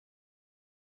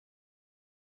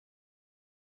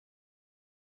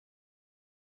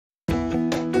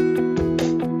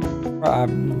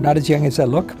I'm not as young as I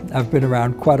look. I've been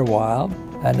around quite a while,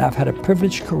 and I've had a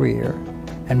privileged career,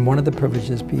 and one of the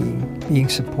privileges being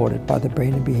supported by the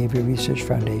Brain and Behavior Research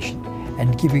Foundation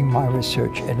and giving my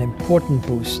research an important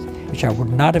boost, which I would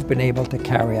not have been able to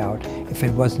carry out if it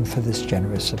wasn't for this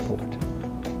generous support.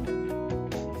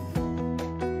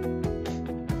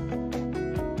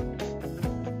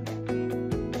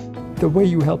 The way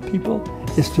you help people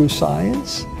is through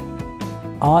science.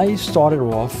 I started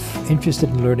off interested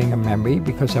in learning and memory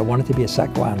because I wanted to be a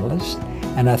psychoanalyst,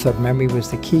 and I thought memory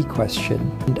was the key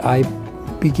question. And I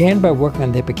began by working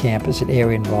on the hippocampus, an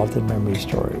area involved in memory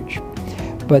storage.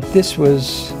 But this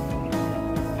was,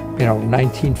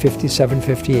 1957,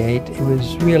 58. It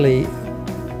was really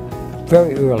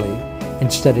very early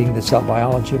in studying the cell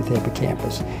biology of the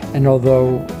hippocampus. And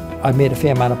although I made a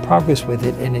fair amount of progress with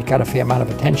it and it got a fair amount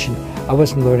of attention, I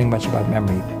wasn't learning much about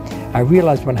memory. I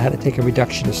realized when I had to take a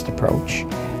reductionist approach,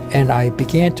 and I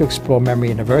began to explore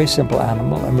memory in a very simple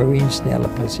animal, a marine snail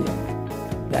aplysia.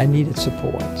 I needed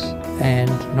support, and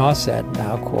NARSAD,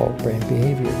 now called Brain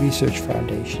Behavior Research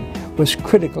Foundation, was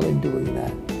critical in doing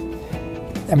that.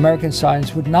 American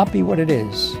science would not be what it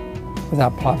is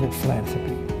without private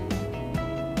philanthropy.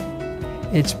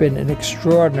 It's been an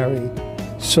extraordinary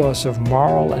source of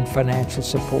moral and financial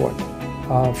support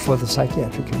for the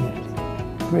psychiatric community.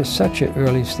 We're at such an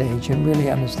early stage in really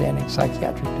understanding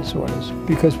psychiatric disorders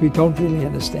because we don't really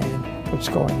understand what's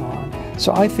going on.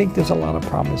 So I think there's a lot of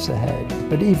promise ahead.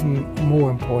 But even more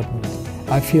importantly,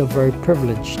 I feel very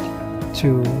privileged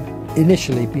to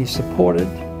initially be supported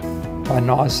by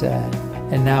NARSAD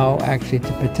and now actually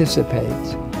to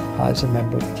participate as a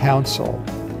member of the council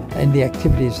in the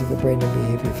activities of the Brain and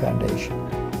Behavior Foundation.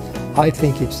 I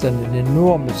think it's done an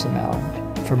enormous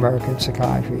amount for American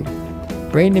psychiatry.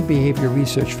 Brain and Behavior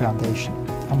Research Foundation,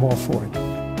 I'm all for it.